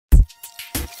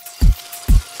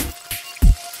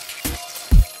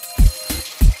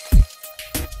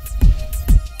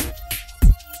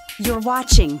You're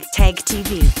watching Tag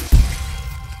TV.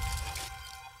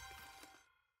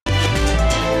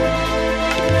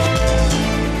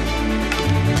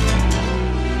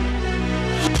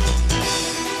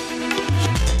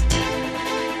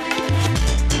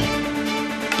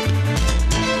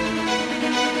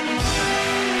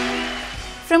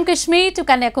 From Kashmir to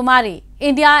Kanyakumari,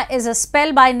 India is a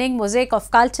spellbinding mosaic of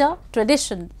culture,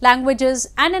 tradition, languages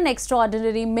and an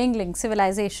extraordinary mingling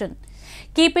civilization.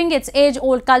 Keeping its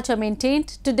age-old culture maintained,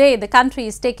 today the country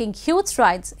is taking huge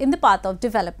strides in the path of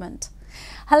development.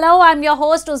 Hello, I'm your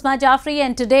host Uzma Jafri,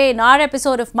 and today in our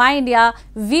episode of My India,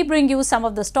 we bring you some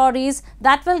of the stories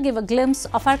that will give a glimpse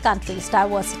of our country's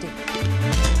diversity.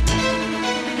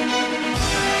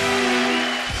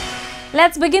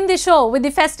 Let's begin the show with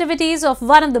the festivities of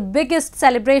one of the biggest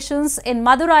celebrations in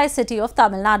Madurai city of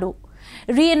Tamil Nadu.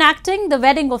 Reenacting the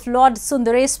wedding of Lord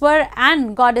Sundareswar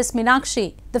and Goddess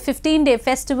Meenakshi, the 15-day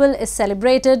festival is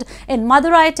celebrated in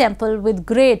Madurai temple with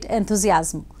great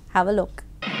enthusiasm. Have a look.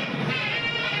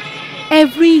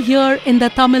 Every year in the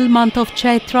Tamil month of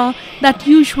Chaitra, that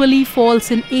usually falls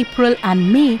in April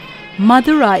and May,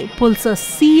 Madurai pulls a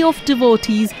sea of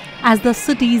devotees as the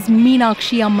city's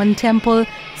Meenakshi Amman temple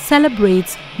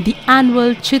celebrates the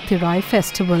annual Chittirai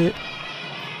festival.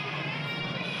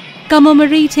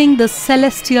 Commemorating the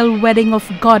celestial wedding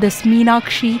of Goddess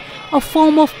Meenakshi, a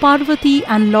form of Parvati,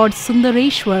 and Lord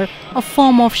Sundareswar, a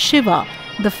form of Shiva,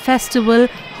 the festival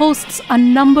hosts a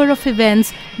number of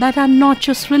events that are not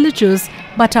just religious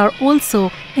but are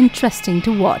also interesting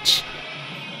to watch.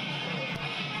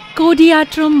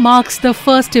 Kodiyatram marks the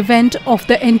first event of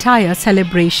the entire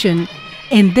celebration.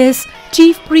 In this,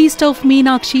 Chief Priest of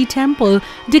Meenakshi Temple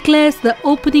declares the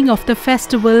opening of the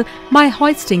festival by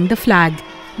hoisting the flag,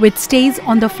 which stays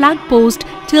on the flag post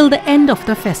till the end of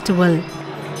the festival.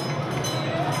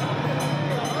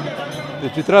 The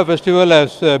Chitra festival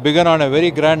has begun on a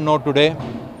very grand note today.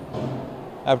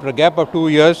 After a gap of 2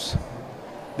 years,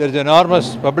 there is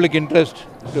enormous public interest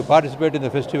to participate in the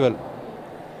festival.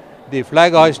 The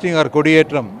flag hoisting or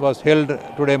Kodiyatram was held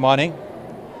today morning.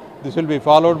 This will be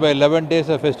followed by 11 days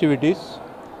of festivities,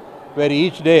 where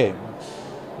each day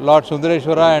Lord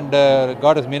Sundareswara and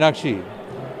Goddess Meenakshi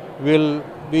will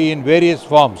be in various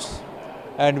forms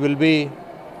and will be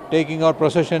taking out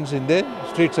processions in the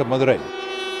streets of Madurai.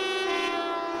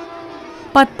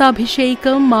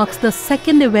 Pattabhishekam marks the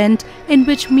second event in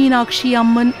which Meenakshi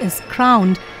Amman is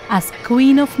crowned as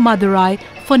Queen of Madurai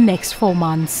for next 4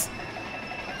 months.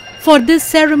 For this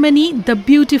ceremony, the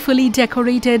beautifully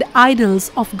decorated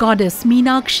idols of Goddess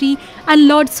Meenakshi and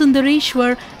Lord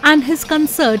Sundareswar and his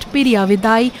consort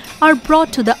Periyavidai are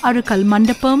brought to the Arakal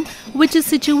Mandapam, which is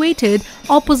situated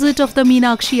opposite of the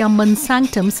Meenakshi Amman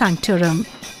Sanctum Sanctorum.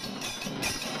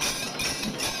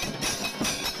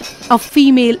 A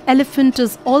female elephant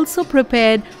is also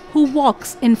prepared who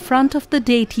walks in front of the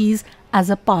deities as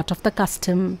a part of the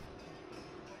custom.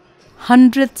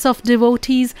 Hundreds of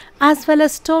devotees as well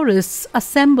as tourists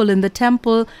assemble in the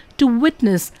temple to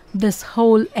witness this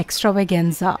whole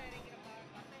extravaganza.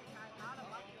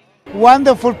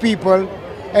 Wonderful people,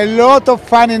 a lot of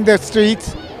fun in the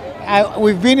streets.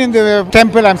 We've been in the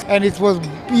temple and it was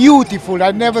beautiful.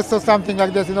 I never saw something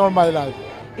like this in all my life.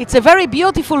 It's a very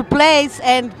beautiful place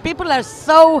and people are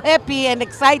so happy and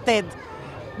excited.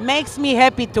 Makes me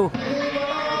happy too.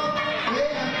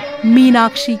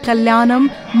 Meenakshi Kalyanam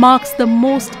marks the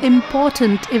most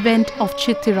important event of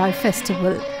Chittirai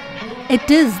festival. It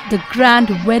is the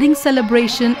grand wedding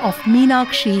celebration of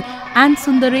Meenakshi and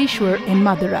Sundareswar in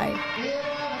Madurai.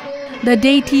 The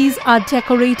deities are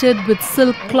decorated with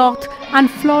silk cloth and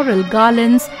floral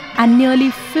garlands, and nearly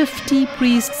 50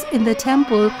 priests in the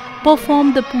temple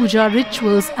perform the puja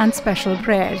rituals and special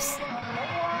prayers.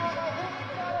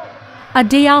 A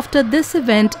day after this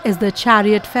event is the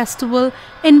Chariot Festival,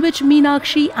 in which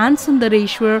Meenakshi and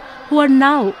Sundareswar, who are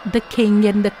now the King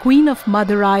and the Queen of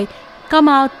Madurai, come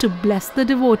out to bless the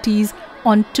devotees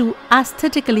on 2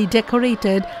 aesthetically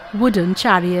decorated wooden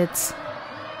chariots.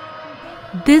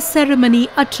 This ceremony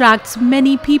attracts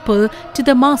many people to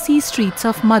the massy streets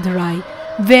of Madurai,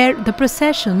 where the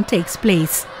procession takes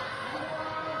place.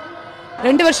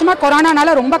 2 வருஷமா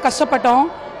கொரோனானால ரொம்ப கஷ்டப்பட்டோம்.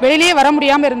 வெளியிலே வர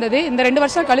முடியாம இருந்தது. இந்த 2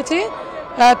 வருஷம் கழிச்சு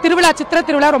திருவிழா சித்திர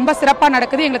திருவிழா ரொம்ப சிறப்பா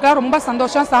நடக்குது. எங்களுக்கு ரொம்ப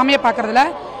சந்தோஷம் சாமியை பார்க்கிறதுல.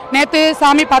 நேத்து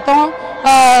சாமி பார்த்தோம்,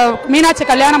 மீனாட்சி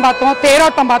கல்யாணம் பார்த்தோம்,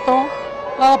 தேரோட்டம் பார்த்தோம்,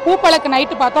 பூப்பழக்கு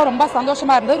நைட் பார்த்தோம். ரொம்ப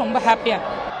சந்தோஷமா இருந்தது, ரொம்ப ஹாப்பியா.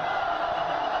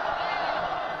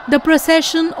 The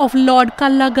procession of Lord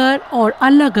Kallagar or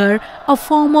Allagar, a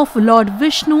form of Lord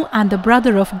Vishnu and the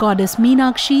brother of Goddess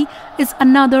Meenakshi, is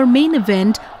another main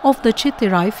event of the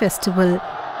Chittirai festival.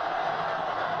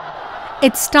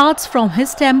 It starts from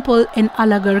his temple in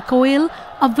Alagarkoil,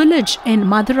 a village in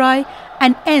Madurai,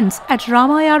 and ends at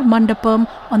Ramayar Mandapam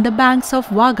on the banks of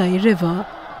Vagai river.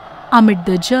 Amid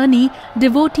the journey,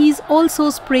 devotees also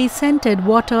spray scented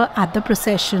water at the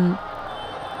procession.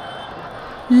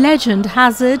 Legend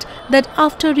has it that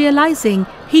after realizing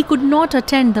he could not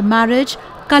attend the marriage,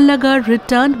 Kallagar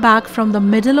returned back from the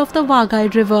middle of the Vagai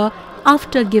river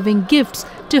after giving gifts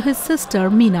to his sister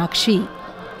Meenakshi.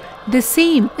 The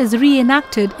same is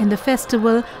reenacted in the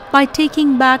festival by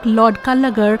taking back Lord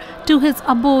Kallagar to his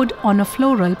abode on a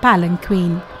floral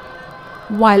palanquin.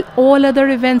 While all other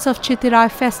events of Chittirai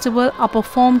festival are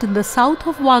performed in the south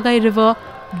of Vagai river,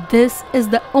 this is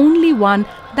the only one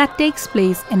that takes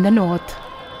place in the north.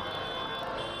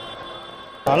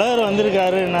 Azhagar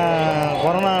வந்திருக்காரு. நான்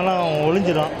கொரோனாலாம்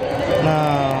ஒழிஞ்சிடும்.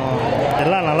 நான்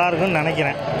எல்லாம் நல்லா இருக்குன்னு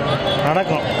நினைக்கிறேன்.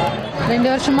 நடக்கும்.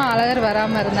 2 வருஷமா அழகர்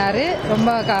வராம இருந்தாரு.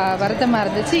 ரொம்ப வருத்தமா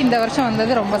இருந்துச்சு. இந்த வருஷம்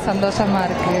வந்தது ரொம்ப சந்தோஷமா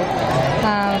இருக்கு.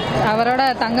 அவரோட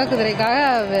தங்க குதிரைக்காக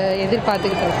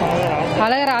எதிர்பார்த்துக்கிட்டு இருக்கோம்.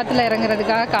 அழகர் ஆத்துல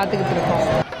இறங்குறதுக்காக காத்துக்கிட்டு இருக்கோம்.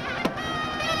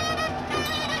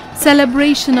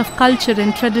 Celebration of culture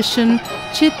and tradition,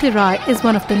 Chittirai is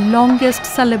one of the longest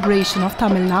celebrations of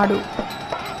Tamil Nadu.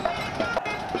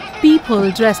 People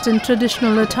dressed in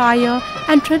traditional attire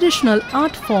and traditional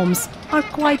art forms are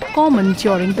quite common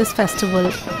during this festival.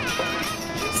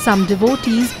 Some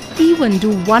devotees even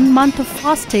do 1 month of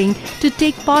fasting to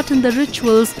take part in the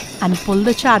rituals and pull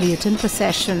the chariot in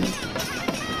procession.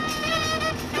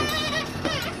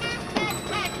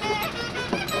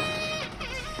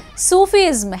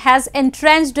 Sufism has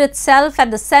entrenched itself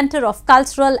at the center of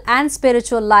cultural and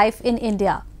spiritual life in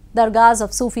India. Dargahs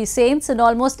of Sufi saints in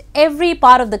almost every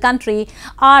part of the country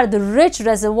are the rich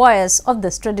reservoirs of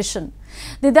this tradition.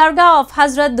 The Dargah of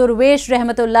Hazrat Durvesh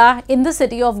Rahmatullah in the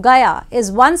city of Gaya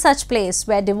is one such place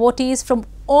where devotees from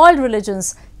all religions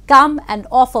come and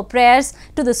offer prayers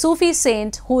to the Sufi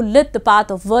saint who lit the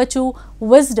path of virtue,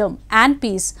 wisdom and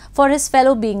peace for his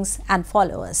fellow beings and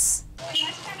followers.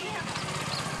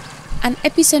 An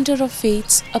epicenter of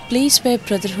faiths, a place where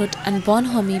brotherhood and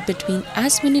bonhomie between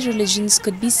as many religions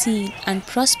could be seen and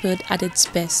prospered at its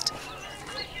best.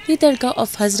 The Dargah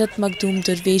of Hazrat Makhdoom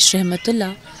Durvesh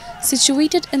Rahmatullah,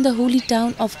 situated in the holy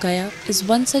town of Gaya, is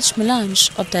one such melange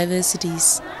of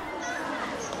diversities.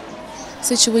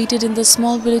 Situated in the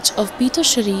small village of Bito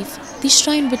Sharif, the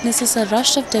shrine witnesses a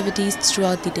rush of devotees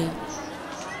throughout the day.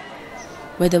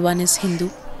 Whether one is Hindu,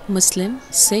 Muslim,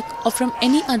 Sikh or from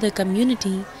any other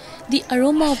community, the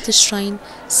aroma of the shrine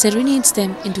serenades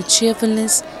them into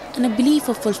cheerfulness and a belief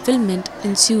of fulfillment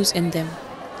ensues in them.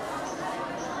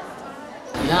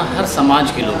 यहाँ हर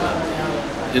समाज के लोग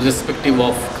irrespective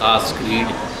of caste, creed,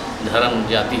 धर्म,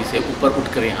 जाति से ऊपर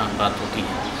उठकर यहाँ बात होती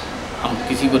है. हम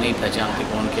किसी को नहीं पहचानते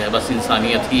कौन क्या है, बस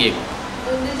इंसानियत ही एक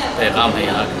पैगाम है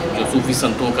यहाँ जो सूफी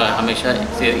संतों का हमेशा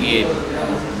से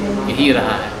यही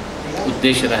रहा है,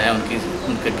 उद्देश्य रहा है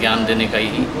उनका ज्ञान देने का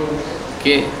यही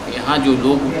कि यहाँ जो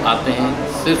लोग आते हैं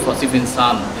सिर्फ और सिर्फ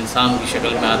इंसान की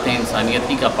शक्ल में आते हैं, इंसानियत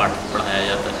ही का पाठ पढ़ाया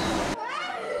जाता है.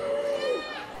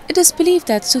 It is believed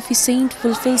that Sufi saint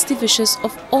fulfills the wishes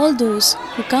of all those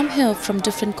who come here from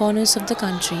different corners of the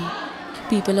country.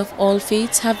 People of all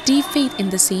faiths have deep faith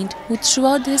in the saint who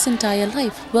throughout his entire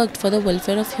life worked for the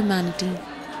welfare of humanity.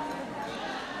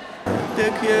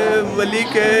 देखिए वली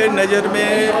के नज़र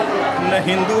में न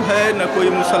हिंदू है न कोई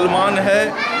मुसलमान है.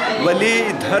 वली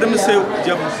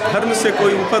धर्म से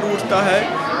कोई ऊपर उठता है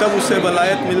तब उसे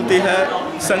वलायत मिलती है,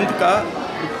 संत का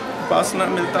उपासना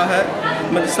मिलता है,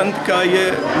 मतलब संत का ये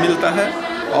मिलता है.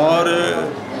 और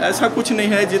ऐसा कुछ नहीं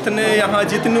है,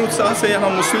 जितने उत्साह से यहाँ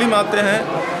मुस्लिम आते हैं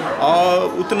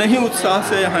और उतने ही उत्साह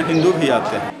से यहाँ हिंदू भी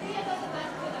आते हैं.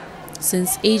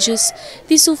 Since ages,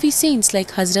 the Sufi saints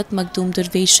like Hazrat Makhdoom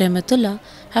Durvesh Rahmatullah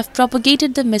have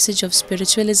propagated the message of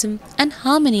spiritualism and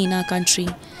harmony in our country,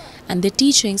 and their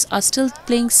teachings are still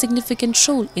playing significant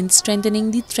role in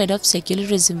strengthening the thread of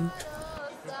secularism.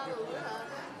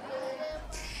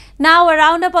 Now a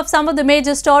roundup of some of the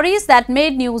major stories that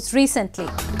made news recently.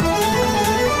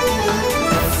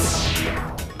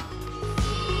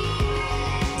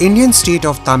 Indian state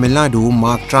of Tamil Nadu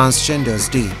marked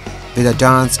Transgenders Day with a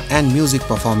dance and music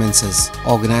performances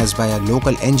organized by a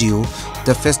local NGO.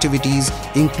 The festivities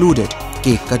included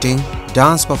cake cutting,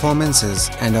 dance performances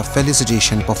and a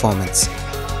felicitation performance.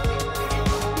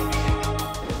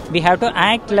 We have to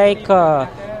act like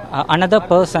another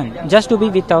person just to be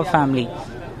with our family.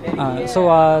 So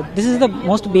this is the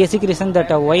most basic reason that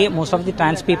why most of the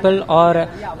trans people are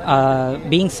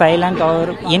being silent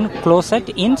or in closet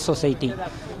in society.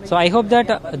 So I hope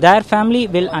that their family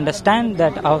will understand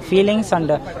that our feelings and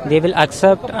they will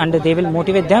accept and they will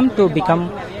motivate them to become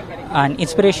an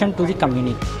inspiration to the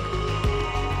community.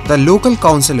 The local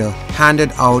councillor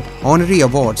handed out honorary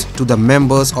awards to the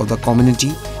members of the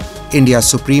community. India's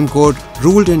Supreme Court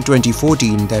ruled in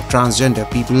 2014 that transgender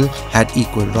people had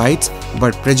equal rights,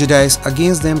 but prejudice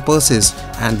against them persists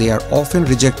and they are often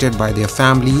rejected by their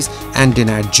families and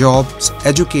denied jobs,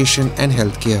 education and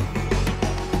healthcare.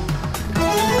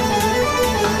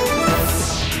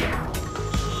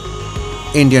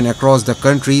 Indians across the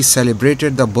country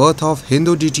celebrated the birth of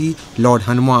Hindu deity Lord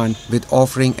Hanuman with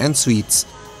offering and sweets.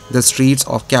 The streets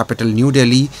of capital New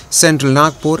Delhi, central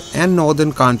Nagpur and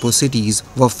northern Kanpur cities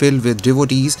were filled with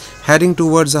devotees heading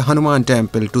towards the Hanuman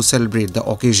temple to celebrate the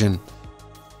occasion.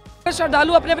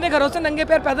 श्रद्धालु अपने अपने घरों से नंगे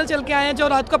पैर पैदल चल के आए हैं, जो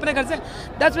रात को अपने घर से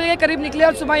 10 बजे के करीब निकले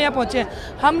और सुबह यहाँ पहुँचे।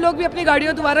 हम लोग भी अपनी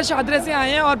गाड़ियों द्वारा शादरे से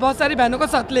आए हैं और बहुत सारी बहनों को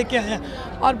साथ लेके आए हैं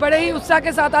और बड़े ही उत्साह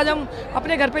के साथ आज हम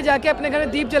अपने घर पे जाके अपने घर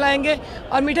में दीप जलाएंगे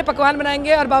और मीठे पकवान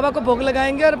बनाएंगे और बाबा को भोग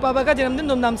लगाएंगे और बाबा का जन्मदिन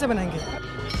धूमधाम से मनाएंगे।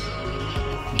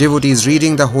 Devotees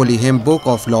reading the holy hymn book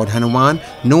of Lord Hanuman,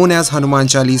 known as Hanuman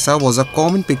Chalisa, was a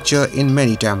common picture in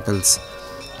many temples.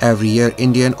 Every year,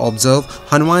 Indians observe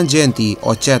Hanuman Jayanti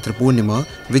or Chaitra Purnima,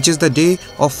 which is the day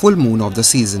of full moon of the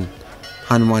season.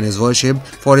 Hanuman is worshipped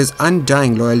for his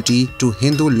undying loyalty to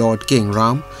Hindu Lord King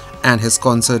Ram and his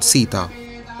consort Sita.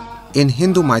 In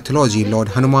Hindu mythology, Lord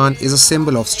Hanuman is a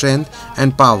symbol of strength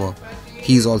and power.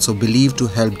 He is also believed to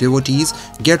help devotees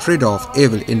get rid of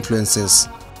evil influences.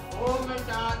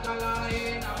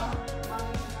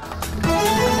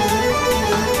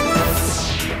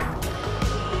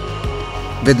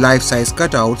 With life-size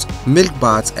cutouts, milk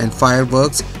baths and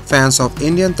fireworks, fans of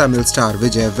Indian Tamil star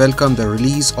Vijay welcomed the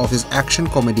release of his action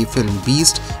comedy film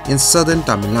Beast in southern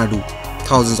Tamil Nadu.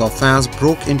 Thousands of fans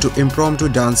broke into impromptu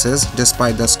dances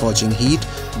despite the scorching heat,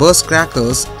 burst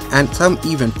crackers and some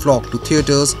even flocked to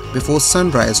theatres before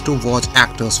sunrise to watch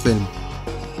actors' film.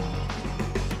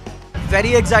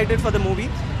 Very excited for the movie.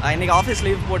 இன்னைக்கு office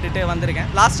leave போட்டுட்டு வந்திருக்கேன்.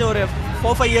 Last ஒரு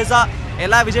 4-5 இயர்ஸா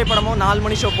எல்லா விஜய் படமும் 4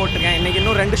 மணி show போட்டுருக்கேன். இன்னைக்கு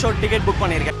இன்னும் 2 ஷோ டிக்கெட் புக்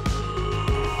பண்ணிருக்கேன்.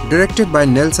 Directed by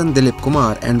Nelson Dilip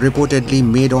Kumar and reportedly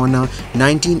made on a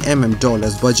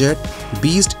 $19 budget,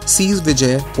 Beast sees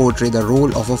Vijay portray the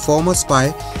role of a former spy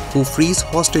who frees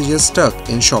hostages stuck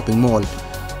in shopping mall.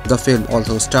 The film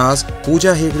also stars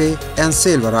Pooja Hegde and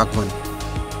Selva Raghavan.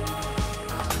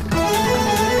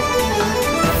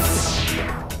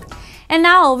 And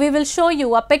now we will show you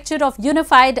a picture of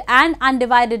unified and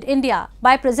undivided India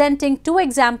by presenting 2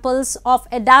 examples of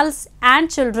adults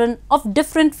and children of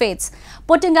different faiths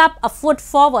putting up a foot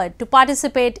forward to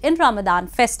participate in Ramadan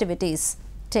festivities.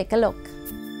 Take a look.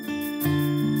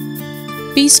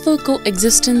 Peaceful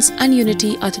coexistence and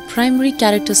unity are the primary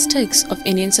characteristics of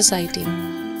Indian society.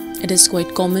 It is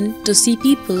quite common to see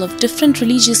people of different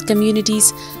religious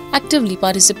communities actively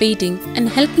participating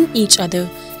and helping each other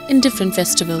in different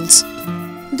festivals.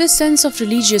 This sense of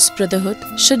religious brotherhood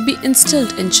should be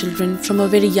instilled in children from a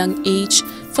very young age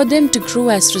for them to grow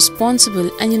as responsible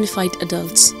and unified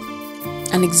adults.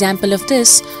 An example of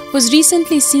this was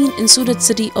recently seen in Surat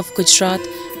city of Gujarat,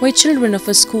 where children of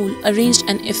a school arranged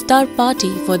an iftar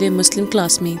party for their Muslim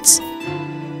classmates.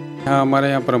 हमारे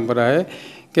यहाँ परंपरा है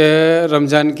कि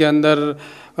रमज़ान के अंदर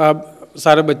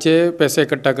सारे बच्चे पैसे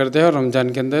इकट्ठा करते हैं और रमज़ान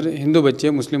के अंदर हिंदू बच्चे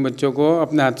मुस्लिम बच्चों को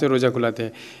अपने हाथ से रोज़ा खुलाते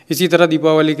हैं। इसी तरह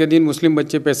दीपावली के दिन मुस्लिम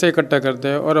बच्चे पैसे इकट्ठा करते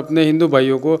हैं और अपने हिंदू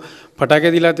भाइयों को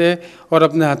पटाखे दिलाते हैं और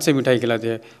अपने हाथ से मिठाई खिलाते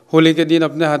हैं। होली के दिन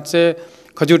अपने हाथ से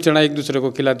खजूर चना एक दूसरे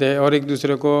को खिलाते हैं और एक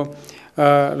दूसरे को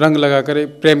रंग लगाकर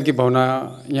प्रेम की भावना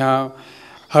यहाँ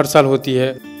हर साल होती है।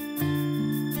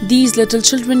 These little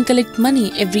children collect money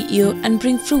every year and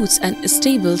bring fruits and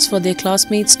vegetables for their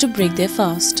classmates to break their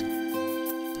fast.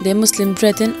 Their Muslim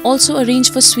brethren also arrange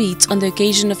for sweets on the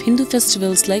occasion of Hindu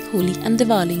festivals like Holi and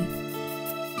Diwali.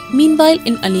 Meanwhile,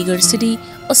 in Aligarh city,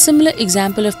 a similar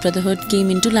example of brotherhood came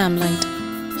into limelight.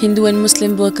 Hindu and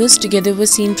Muslim workers together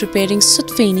were seen preparing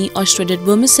sutfeni or shredded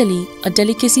vermicelli, a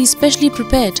delicacy specially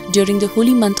prepared during the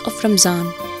holy month of Ramzan.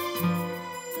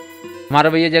 हमारा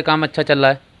भैया जो काम अच्छा चल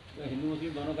रहा है।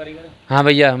 हाँ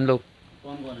भैया, हम लोग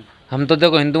हम तो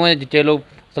देखो हिंदू हैं, जे लोग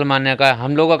मुसलमान का,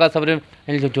 हम लोगों का सब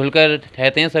झुल कर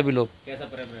रहते हैं सभी लोग। कैसा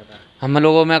प्रेम रहता है हम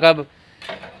लोगों में का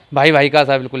भाई भाई का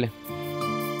सा बिल्कुल है।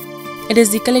 It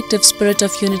is the collective spirit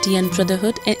of unity and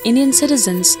brotherhood in Indian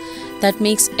citizens that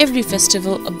makes every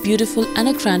festival a beautiful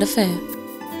and a grand affair.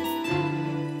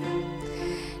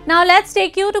 Now let's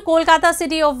take you to Kolkata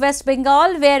city of West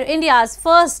Bengal, where India's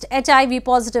first HIV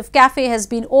positive cafe has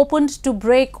been opened to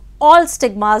break all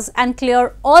stigmas and clear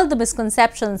all the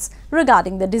misconceptions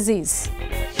regarding the disease.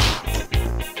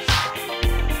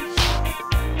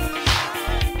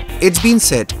 It's been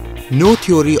said, no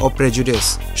theory or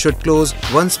prejudice should close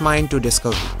one's mind to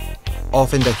discovery.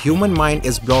 often the human mind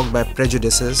is blocked by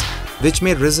prejudices which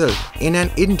may result in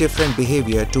an indifferent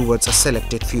behavior towards a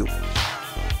selected few.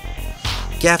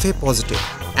 Cafe Positive,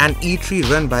 an eatery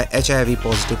run by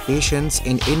HIV-positive patients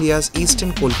in India's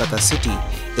eastern Kolkata city,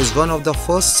 is one of the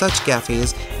first such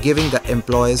cafes giving the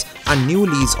employees a new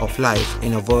lease of life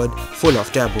in a world full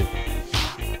of taboo.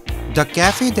 The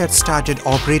cafe that started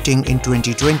operating in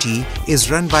 2020 is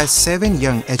run by 7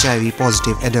 young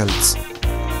HIV-positive adults.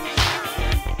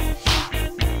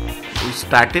 We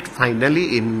started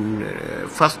finally in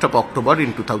 1st of October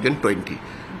in 2020.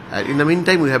 In the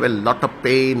meantime, we have a lot of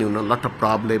pain, a lot of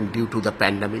problem due to the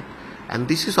pandemic. And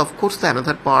this is, of course, the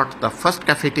another part. The first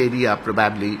cafeteria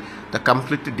probably the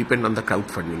completely depend on the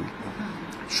crowdfunding.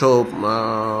 So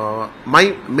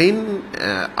my main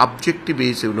objective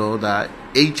is, the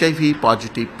HIV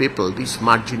positive people, these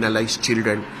marginalized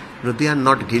children, they are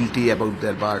not guilty about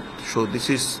their birth. So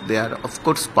they are of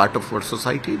course part of our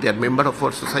society. They are member of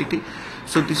our society.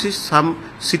 So this is some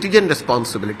citizen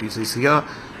responsibilities is here,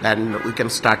 and we can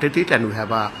start it. And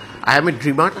I am a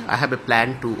dreamer. I have a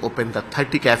plan to open the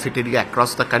 30 cafeteria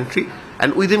across the country,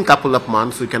 and within couple of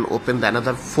months we can open the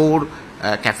another 4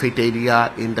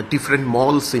 cafeteria in the different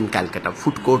malls in Calcutta,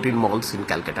 food court in malls in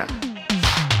Calcutta.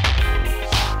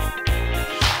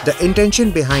 The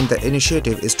intention behind the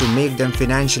initiative is to make them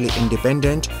financially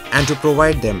independent and to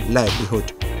provide them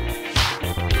livelihood.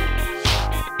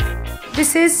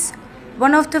 This is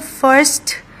one of the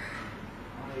first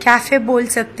cafe बोल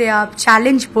सकते हैं आप,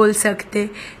 challenge बोल सकते,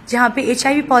 जहाँ पे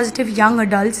HIV positive young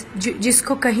adults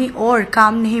जिसको कहीं और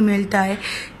काम नहीं मिलता है,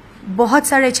 बहुत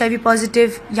सारे HIV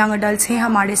positive young adults हैं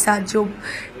हमारे साथ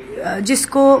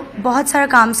जिसको बहुत सारा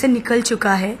काम से निकल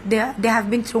चुका है, they have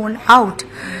been thrown out.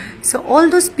 So all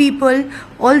those people,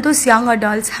 all those young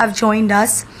adults have joined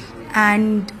us,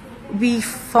 and we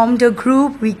formed a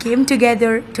group. We came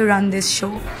together to run this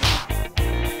show.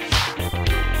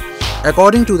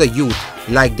 According to the youth,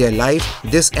 like their life,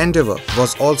 this endeavor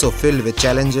was also filled with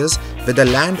challenges, with the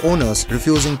landowners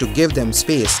refusing to give them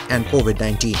space and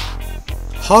COVID-19.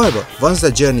 However, once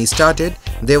the journey started,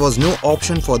 there was no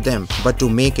option for them but to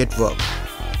make it work.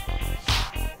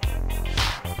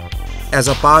 As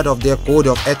a part of their code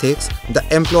of ethics, the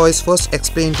employees first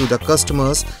explained to the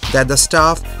customers that the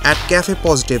staff at Cafe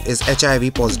Positive is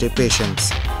HIV positive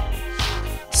patients.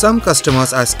 Some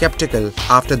customers are skeptical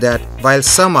after that, while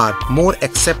some are more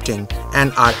accepting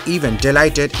and are even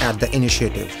delighted at the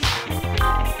initiative.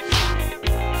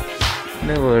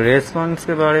 देखो, response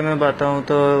के बारे में बताऊं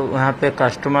तो वहाँ पे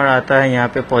customer आता है, यहाँ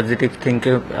पे पॉजिटिव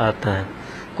थिंकिंग आता है,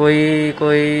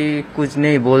 कोई कुछ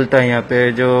नहीं बोलता है यहाँ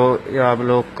पे, जो आप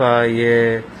लोग का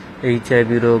ये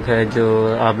HIV रोग है, जो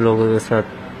आप लोगों के साथ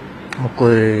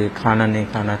कोई खाना नहीं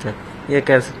खाना चाहता, ये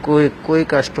कैसे कोई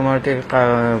कस्टमर के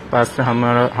पास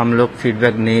हम लोग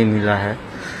फीडबैक नहीं मिला है।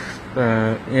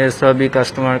 ये सभी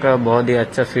कस्टमर का बहुत ही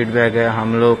अच्छा फीडबैक है।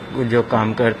 हम लोग जो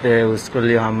काम करते हैं उसके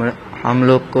लिए हम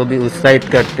लोग को भी उत्साहित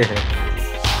करते हैं।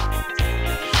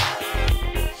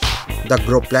 The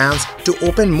group plans to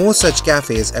open more such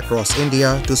cafes across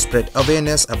India to spread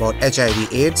awareness about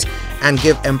HIV/AIDS and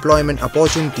give employment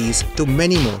opportunities to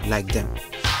many more like them.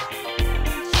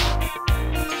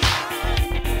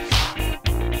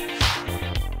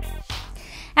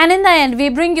 And in the end, we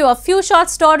bring you a few short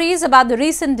stories about the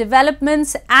recent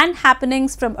developments and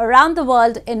happenings from around the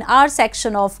world in our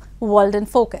section of World in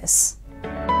Focus.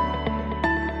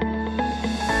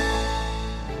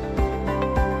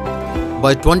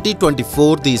 By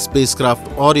 2024, the spacecraft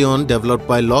Orion, developed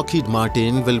by Lockheed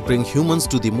Martin, will bring humans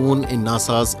to the moon in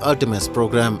NASA's Artemis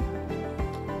program.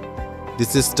 The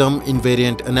system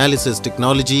invariant analysis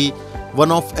technology,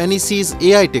 one of NEC's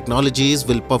AI technologies,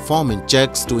 will perform in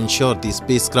checks to ensure the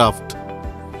spacecraft.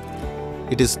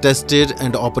 It is tested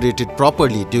and operated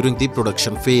properly during the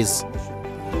production phase.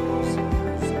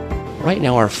 Right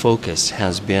now our focus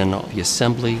has been the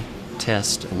assembly,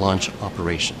 test, launch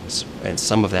operations, and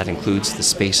some of that includes the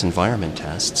space environment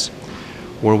tests,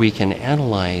 where we can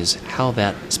analyze how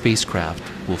that spacecraft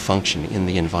will function in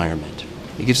the environment.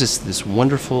 It gives us this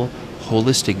wonderful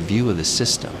holistic view of the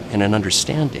system and an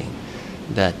understanding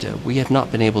that we have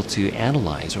not been able to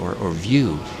analyze or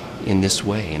view in this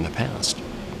way in the past.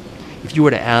 If you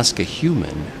were to ask a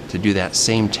human to do that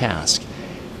same task,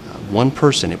 one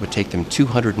person, it would take them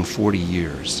 240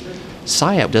 years.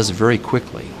 SciAp does it very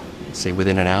quickly, say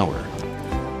within an hour.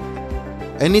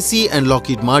 NEC and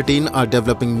Lockheed Martin are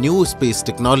developing new space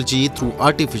technology through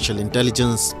artificial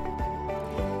intelligence.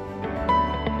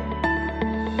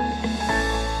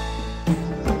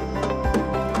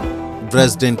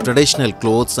 Dressed in traditional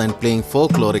clothes and playing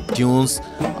folkloric tunes,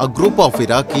 a group of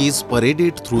Iraqis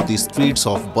paraded through the streets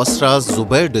of Basra's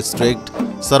Zubair district,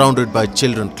 surrounded by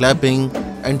children clapping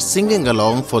and singing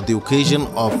along for the occasion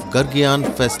of Gargian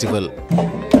festival.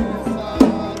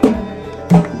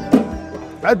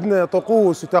 عندنا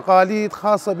طقوس وتقاليد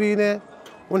خاصة بينا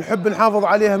ونحب نحافظ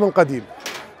عليها من قديم.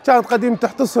 كانت قديم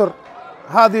تحتصر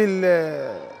هذه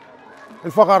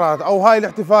الفقرات أو هاي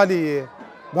الاحتفالية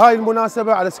بهاي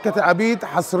المناسبة على سكة عبيد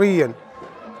حصريا،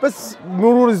 بس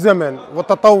بمرور الزمن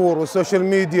والتطور والسوشيال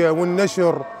ميديا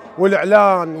والنشر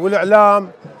والإعلام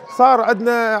صار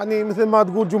عندنا يعني مثل ما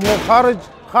تقول جمهور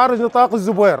خارج نطاق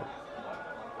الزبير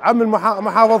عم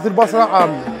محافظة البصرة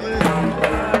عامة.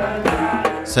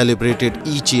 Celebrated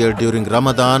each year during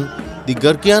Ramadan, the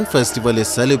Gargian festival is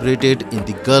celebrated in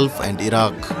the Gulf and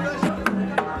Iraq.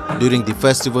 During the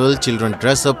festival, children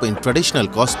dress up in traditional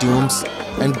costumes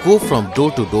and go from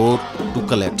door to door to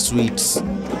collect sweets.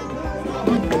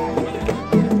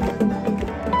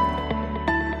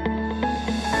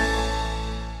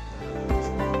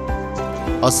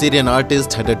 A Syrian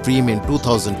artist had a dream in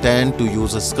 2010 to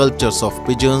use sculptures of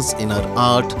pigeons in her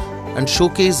art and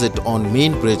showcase it on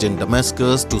main bridge in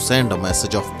Damascus to send a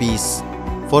message of peace.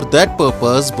 For that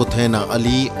purpose, Buthena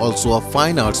Ali, also a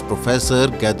fine arts professor,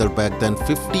 gathered back then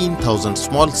 15,000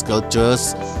 small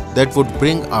sculptures that would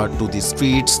bring art to the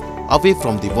streets, away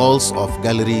from the walls of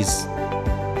galleries.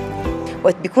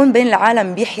 وقت بيكون بين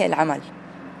العالم بيحيا العمل،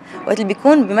 وقت اللي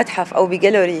بيكون بمتحف أو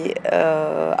بجاليري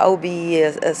أو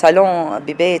بصالون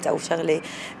ببيت أو شغلة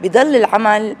بيضل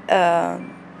العمل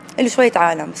له شوية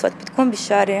عالم، بس وقت بتكون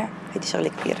بالشارع هيدي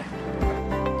شغلة كبيرة.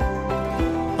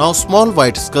 Now small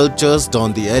white sculptures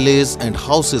dot the alleys and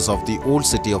houses of the old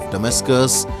city of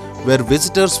Damascus, where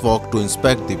visitors walk to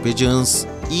inspect the pigeons,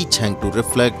 each hang to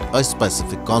reflect a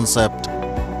specific concept.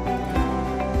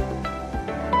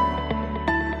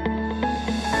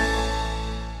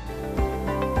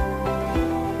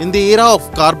 In the era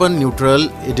of carbon neutral,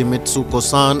 Idemitsu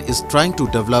Kosan is trying to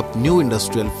develop new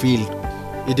industrial field.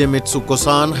 Idemitsu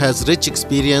Kosan has rich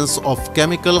experience of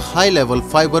chemical high-level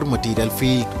fiber material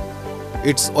field.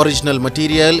 Its original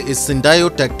material is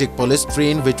syndiotactic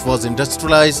polystyrene, which was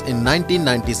industrialized in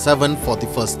 1997 for the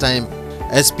first time.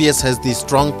 SPS has the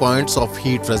strong points of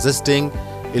heat resisting,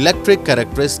 electric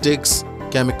characteristics,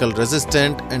 chemical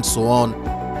resistant, and so on.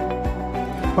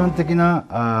 一般的な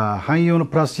汎用の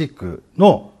プラスチック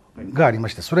がありま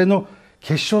して、それの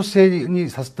結晶性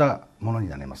にさせたものに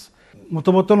なります。も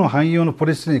ともとの汎用のポ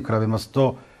リスチレンに比べます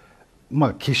と、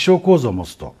結晶構造を持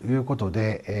つということ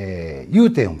で、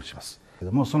融点を持ちます。け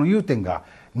ども、その融点が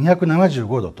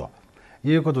275度と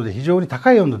いうことで、非常に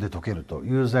高い温度で溶けると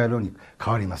いう材料に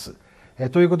変わります。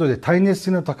ということで、耐熱性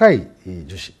の高い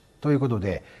樹脂ということ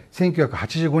で、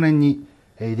1985年に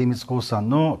出光興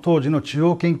産の当時の中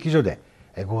央研究所で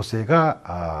合成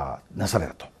がなされ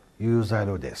たという材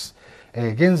料です。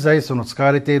現在その使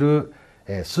われている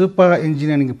スーパーエンジ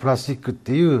ニアリングプラスチックっ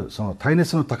ていうその耐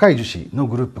熱の高い樹脂の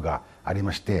グループがあり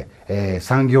まして、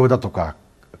産業だとか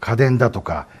家電だと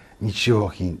か日用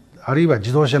品、あるいは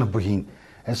自動車の部品、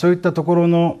そういったところ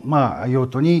の用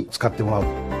途に使ってもらう。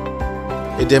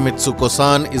Idemitsu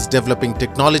Kosan is developing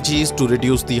technologies to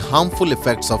reduce the harmful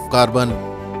effects of carbon.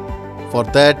 For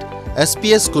that,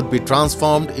 SPS could be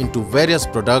transformed into various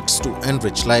products to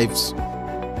enrich lives.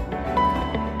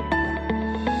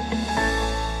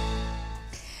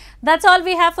 That's all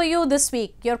we have for you this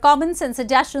week. Your comments and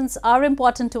suggestions are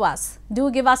important to us. Do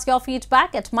give us your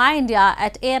feedback at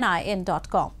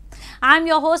myindia@anin.com. I'm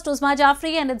your host Uzma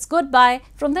Jafri, and it's goodbye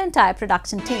from the entire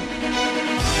production team.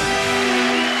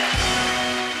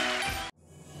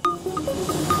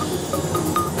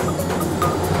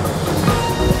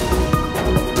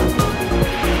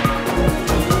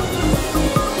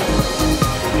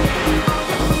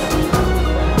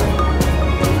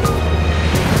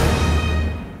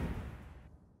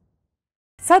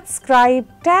 Subscribe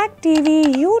TAG TV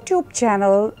YouTube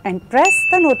channel and press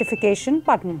the notification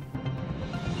button.